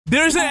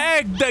there's an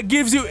egg that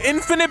gives you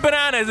infinite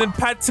bananas in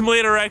Pet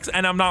Simulator X,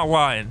 and I'm not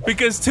lying.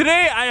 Because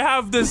today I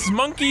have this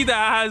monkey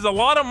that has a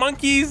lot of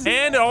monkeys,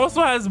 and it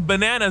also has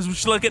bananas, which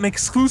is like an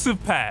exclusive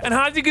pet. And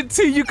as you can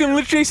see, you can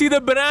literally see the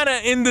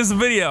banana in this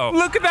video.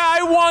 Look at that.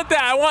 I want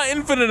that. I want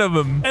infinite of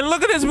them. And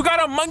look at this. We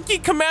got a monkey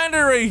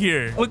commander right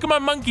here. Look at my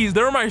monkeys.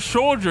 They're my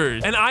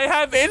soldiers. And I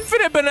have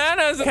infinite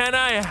bananas. Can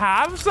I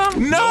have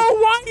some? No,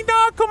 why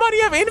not? Come on,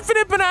 you have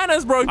infinite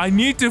bananas, bro. I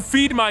need to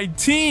feed my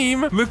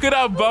team. Look at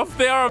how buff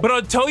they are. But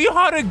I'll tell you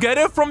how to get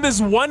it from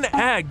this one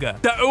egg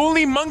that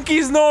only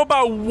monkeys know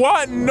about.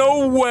 What?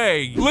 No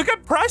way. Look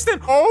at Preston.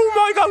 Oh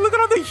my god, look at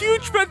all the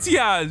huge pets he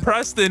has.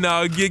 Preston,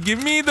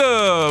 give me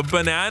the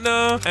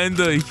banana and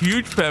the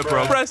huge pet,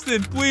 bro.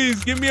 Preston,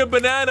 please give me a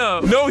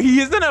banana. No,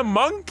 he isn't a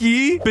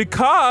monkey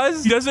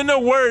because he doesn't know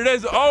where it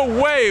is.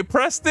 Oh wait,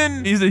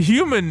 Preston is a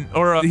human,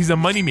 or he's a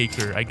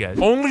moneymaker, I guess.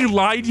 Only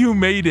Lidu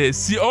made it.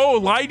 See, oh,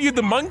 Lidu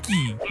the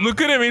monkey.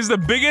 Look at him. He's the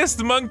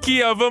biggest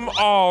monkey of them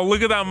all.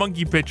 Look at that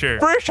monkey picture.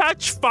 First,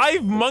 hatch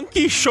 5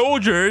 monkey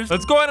soldiers.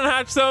 Let's go ahead and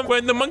hatch some.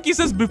 When the monkey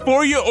says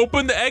before you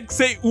open the egg,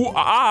 say ooh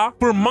ah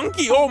for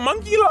monkey. Oh,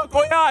 monkey luck.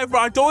 Oh yeah,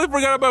 I totally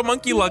forgot about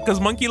monkey luck, because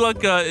monkey luck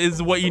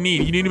is what you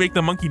need. You need to make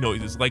the monkey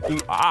noises like ooh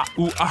ah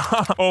ooh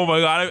ah. Oh my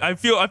god, I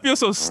feel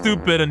so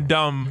stupid and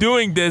dumb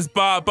doing this,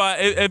 but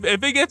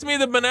if it gets me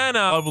the banana,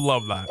 I would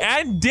love that.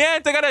 And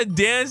dance. I gotta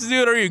dance,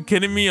 dude. Are you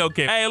kidding me?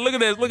 Okay. Hey, look at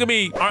this. Look at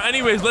me. All right,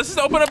 anyways, let's just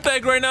open up the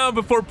egg right now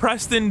before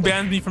Preston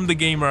bans me from the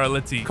game. All right,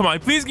 let's see. Come on,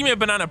 please give me a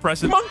banana,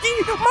 Preston. Monkey,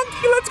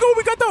 let's go.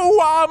 We got the ooh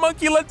ah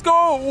monkey. Let's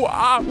go. Ooh,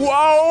 ah.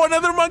 Wow,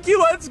 another monkey.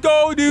 Let's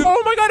go, dude.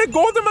 Oh my god, a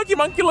golden monkey.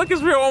 Monkey luck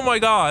is real. Oh my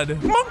god.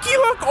 Monkey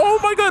luck. Oh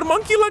my god,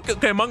 monkey luck.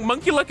 Okay,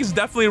 monkey luck is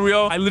definitely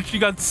real. I literally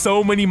got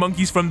so many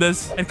monkeys from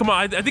this. And come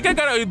on, I think I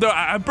got.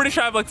 I'm pretty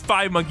sure I have like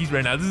 5 monkeys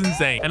right now. This is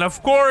insane. And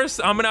of course,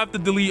 I'm gonna have to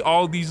delete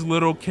all these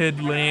little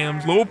kid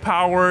lambs. Low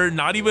power,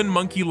 not even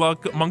monkey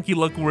luck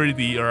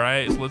worthy. All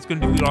right, so let's go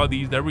delete all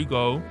these. There we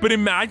go. But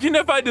imagine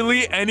if I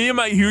delete any of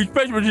my huge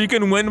pets, which you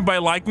can win by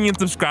liking and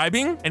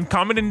subscribing and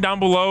commenting down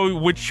below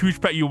which huge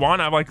pet you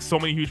want. I have like so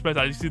many huge pets.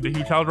 I just see the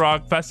huge hell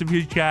rock, festive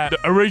huge cat, the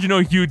original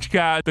huge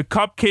cat, the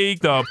cupcake,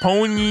 the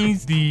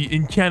ponies, the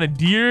enchanted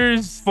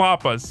deers,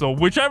 floppas. So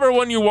whichever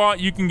one you want,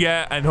 you can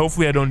get, and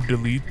hopefully I don't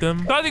delete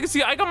them. So as you can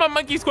see, I got my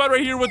monkey squad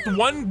right here with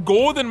 1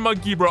 golden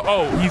monkey, bro.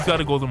 Oh, he's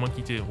got a golden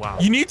monkey too. Wow.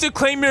 You need to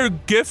claim your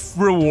gift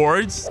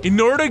rewards in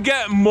order to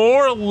get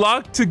more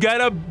luck to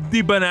get up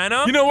the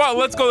banana. You know what?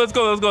 Let's go.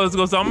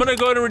 So I'm gonna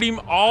go ahead and redeem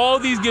all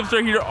these gifts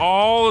right here.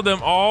 All of them.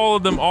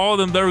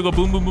 There we go.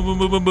 Boom, boom, boom, boom,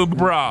 boom, boom, boom.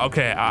 Bruh.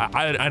 Okay,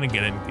 I didn't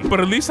get anything, but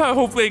at least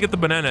hopefully I get the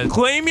bananas.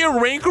 Claim your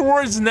rank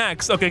rewards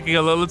next. Okay,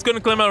 let's go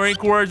and claim my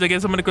rank rewards. I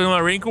guess I'm gonna claim my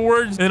rank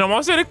rewards, and I'm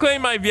also gonna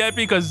claim my VIP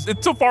because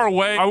it's so far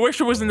away. I wish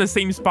it was in the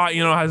same spot,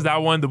 you know, as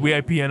that one, the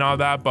VIP and all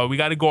that, but we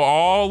got to go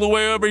all the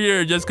way over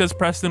here just because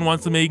Preston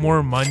wants to make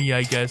more money,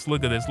 I guess.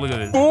 Look at this.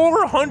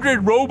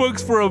 400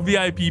 Robux for a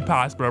VIP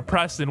pass, bro.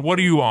 Preston, what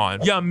are you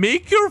on? Yeah,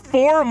 make your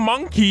 4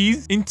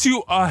 monkeys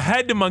into a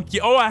head monkey.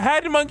 Oh, a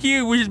head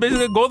monkey, which is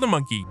basically a golden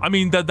monkey. I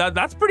mean,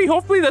 that's pretty,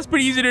 hopefully that's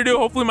pretty easy to do.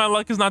 Hopefully my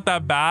luck is not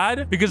that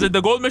bad, because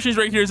the gold missions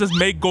right here says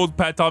make gold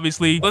pets,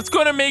 obviously. Let's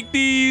go and make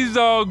these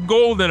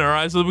golden. All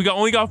right, so we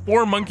only got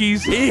 4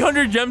 monkeys,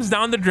 800 gems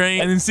down the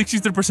drain, and then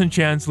 63%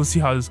 chance. Let's see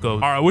how this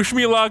goes. All right, wish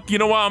me luck. You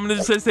know what? I'm gonna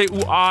just say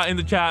ooh ah in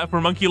the chat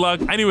for monkey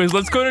luck. Anyways,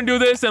 let's go and do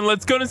this, and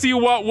let's go and see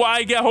what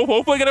I get.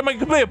 Hopefully I get a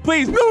monkey.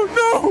 Please. No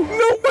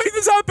way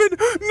this happened.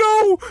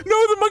 No,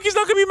 the monkey's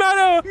not gonna be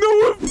mad. No,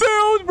 it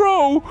failed,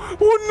 bro.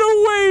 Oh, no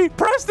way.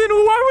 Preston,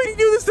 why would you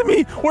do this to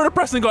me? Where did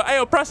Preston go? Hey,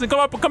 yo, Preston,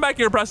 come back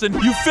here, Preston.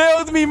 You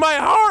failed me, my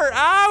heart.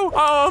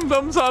 Ow.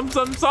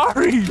 I'm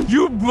sorry.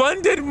 You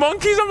blended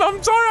monkeys.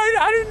 I'm sorry.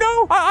 I didn't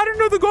know. I didn't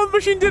know the gold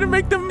machine didn't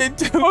make them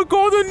into a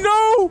golden.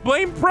 No.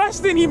 Blame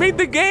Preston. He made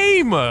the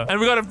game. And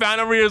we got a fan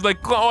over here who's like,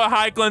 oh,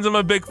 hi, Cleanse. I'm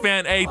a big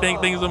fan. Hey,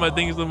 thank you so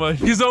much.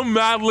 He's so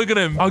mad. Look at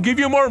him. I'll give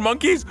you more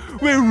monkeys.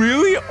 Wait,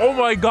 really? Oh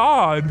my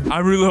god. I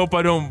really hope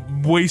I don't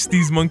waste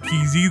these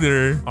monkeys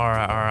either. All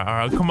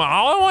right. Come on.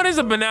 All I want is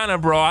a banana,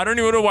 bro. I don't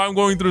even know why I'm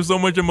going through so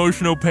much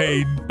emotional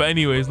pain. But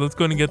anyways, let's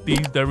go and get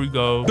these. There we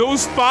go.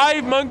 Those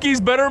 5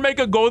 monkeys better make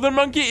a golden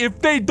monkey. If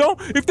they don't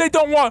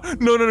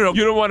want, no.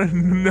 You don't want to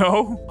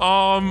know.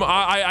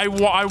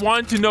 I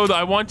want to know that.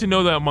 I want to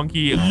know that,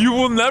 monkey. You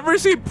will never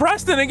see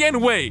Preston again.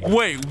 Wait,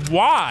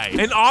 why?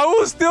 And I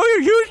will steal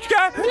your huge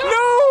cat.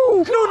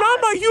 No, not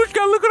my huge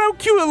cat. Look at how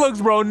cute it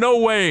looks, bro. No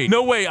way.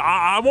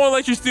 I won't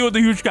let you steal the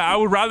huge cat. I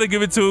would rather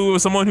give it to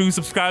someone who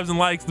subscribes and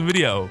likes the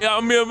video. Yeah,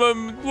 I mean,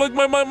 look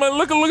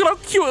at how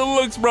cute it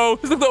looks, bro.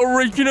 It's like the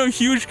original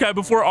huge cat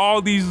before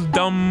all these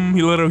dumb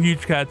little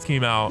huge cats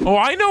came out. Oh,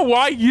 I know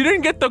why. You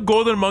didn't get the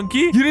golden monkey.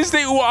 You didn't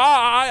say, ooh,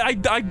 I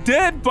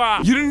did,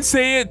 but you didn't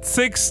say it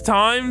 6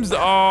 times.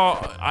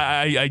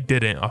 I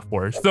didn't, of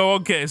course. So,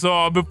 okay.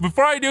 So,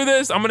 before I do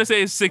this, I'm going to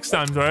say it 6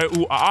 times, all right?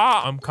 Ooh,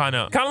 I'm kind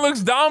of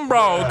looks dumb,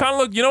 bro.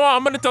 You know what?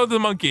 I'm going to tell the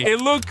monkey.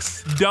 It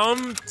looks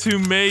dumb to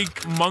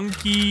make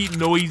monkey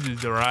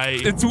noises, all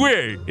right? It's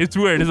weird. It's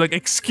weird. It's like,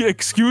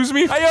 excuse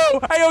me? Hey,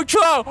 yo,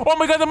 chill out. Oh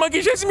my God, the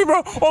monkey's chasing me,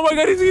 bro. Oh my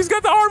God, he's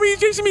got the army. He's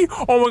chasing me.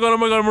 Oh my God,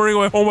 I'm running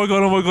away. Oh my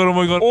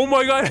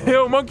God. Hey,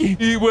 yo, monkey.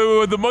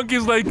 Wait. The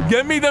monkey's like,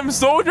 get me them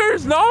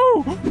soldiers. No.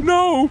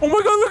 Oh my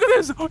God, look at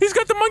this. He's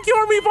got the monkey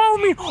army. Follow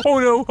me. Oh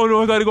no,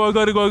 I gotta go.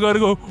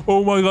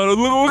 Oh my God,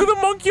 look at the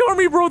monkey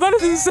army, bro. That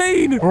is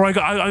insane. All right,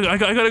 I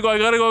gotta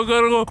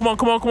go. Come on.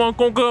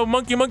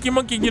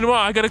 Monkey. You know what?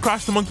 I gotta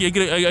crash the monkey.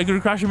 I gotta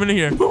crash him in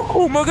here.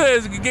 Oh my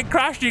God, get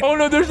crashed. Oh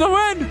no, there's no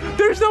end.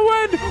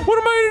 What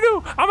am I gonna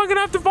do? Am I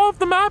gonna have to fall off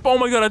the map? Oh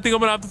my God, I think I'm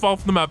gonna have to fall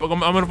off the map. I'm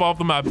gonna fall off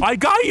the map. I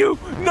got you.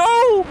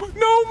 No,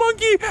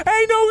 monkey.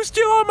 Hey, no,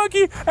 chill out,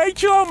 monkey. Hey,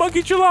 chill out,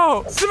 monkey. Chill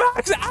out.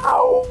 Smacks.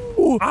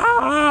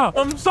 Ow.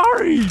 I'm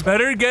sorry.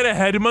 Better get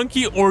ahead,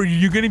 monkey, or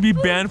you're gonna be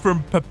banned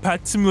from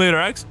Pet Simulator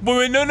X.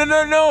 Wait,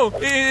 no.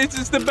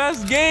 It's the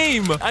best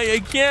game.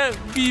 I can't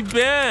be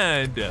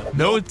banned.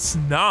 No, it's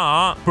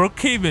not.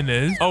 Brookhaven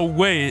is. Oh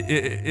wait,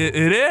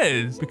 it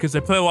is, because I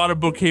play a lot of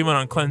Brookhaven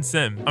on Cleanse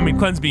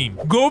Beam.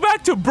 Go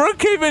back to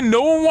Brookhaven.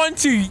 No one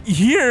wants to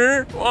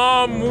hear.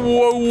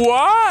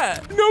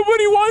 What?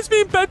 Nobody wants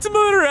me in Pet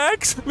Simulator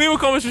X? Leave a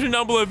comment section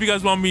down below if you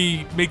guys want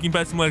me making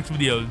Pet Simulator X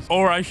videos,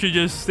 or I should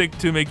just stick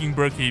to making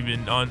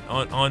Brookhaven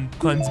on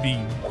Cleanse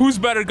Beam. Who's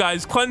better,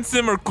 guys? Cleanse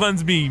Sim or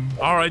Cleanse Beam?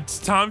 All right, it's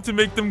time to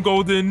make them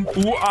golden.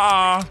 Okay,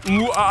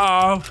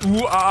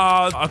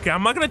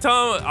 I'm not gonna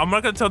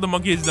tell the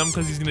monkey it's dumb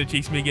because he's gonna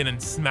chase me again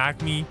and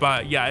smack me.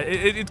 But yeah,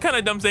 it's kind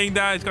of dumb saying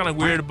that. It's kind of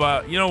weird,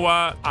 but you know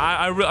what?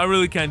 I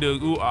really can't do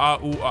it.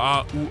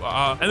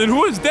 And then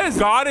who is this?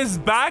 God is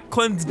back.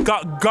 Cleanse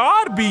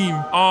God Beam.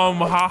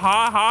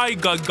 Hi,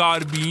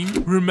 God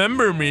Beam.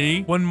 Remember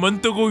me? 1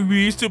 month ago,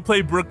 we used to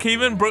play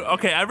Brookhaven.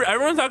 Okay,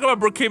 everyone's talking about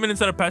Brookhaven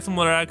instead of Pet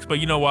Simulator X, but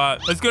you know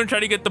what? Let's go and try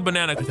to get the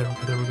banana.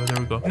 There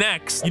we go.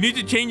 Next, you need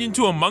to change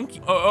into a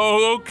monkey.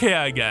 Okay,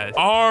 I guess.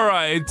 All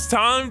right, it's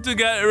time to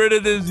get rid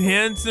of this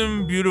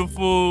handsome,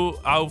 beautiful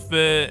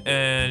outfit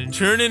and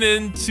turn it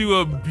into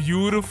a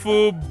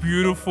beautiful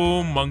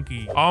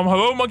monkey.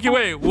 Hello, monkey.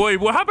 Wait,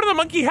 what happened to the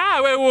monkey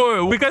hat?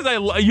 Wait, because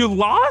you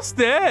lost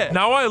it.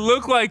 Now I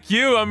look like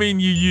you. I mean,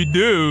 you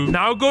do.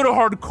 Now go to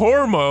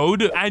hardcore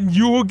mode and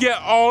you will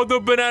get all the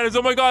bananas.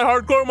 Oh my God,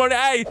 hardcore mode.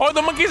 Hey,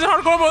 the monkey's in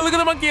hardcore mode. Look at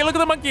the monkey.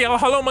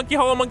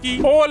 Hello, monkey.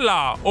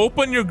 Hola.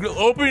 Open your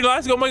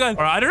glass. Oh my God.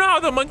 All right, I don't know how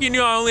the monkey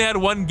knew I only had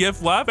one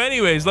gift left.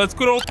 Anyways, let's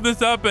go to open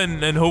this up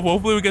and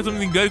hopefully we get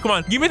something good. Come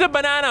on, give me the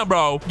banana,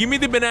 bro. Give me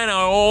the banana.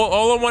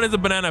 All I want is a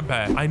banana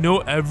pet. I know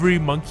every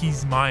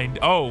monkey's mind.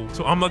 Oh,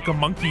 so I'm like a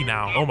monkey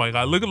now. Oh my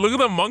God, look at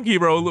the monkey,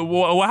 bro.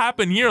 What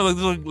happened here? Look,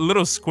 there's like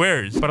little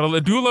squares. But I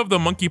do love the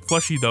monkey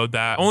plushie though.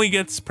 That only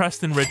gets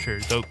Preston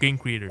Richard, the game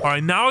creator. All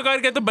right, now I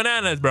gotta get the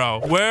bananas,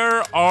 bro.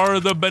 Where are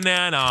the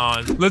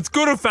bananas? Let's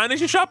go to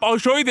fantasy shop. I'll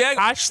show you the egg.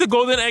 Hatch the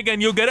golden egg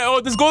and you'll get it.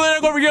 Oh, this golden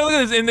egg over here. Look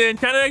at this. In the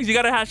enchanted eggs, you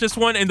gotta hatch this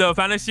one in the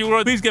fantasy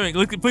world. Please give me.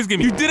 Please give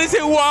me. You didn't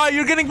say why.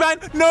 You're getting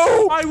banned.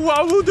 No, I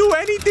will do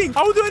anything.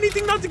 I will do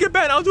anything not to get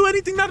banned. I'll do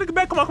anything not to get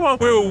banned. Come on.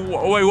 Wait.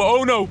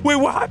 Oh no. Wait,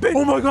 what happened?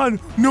 Oh my God.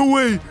 No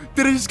way.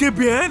 Did I just get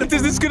banned? It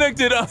is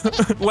disconnected.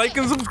 Like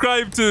and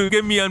subscribe to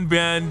get me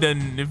unbanned.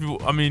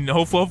 And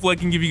hopefully I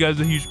can give you guys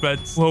a huge pet.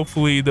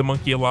 Hopefully the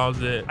monkey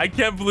allows it. I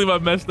can't believe I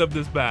messed up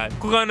this bad.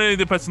 Click on any of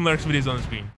the Pet Simulator X videos on the screen.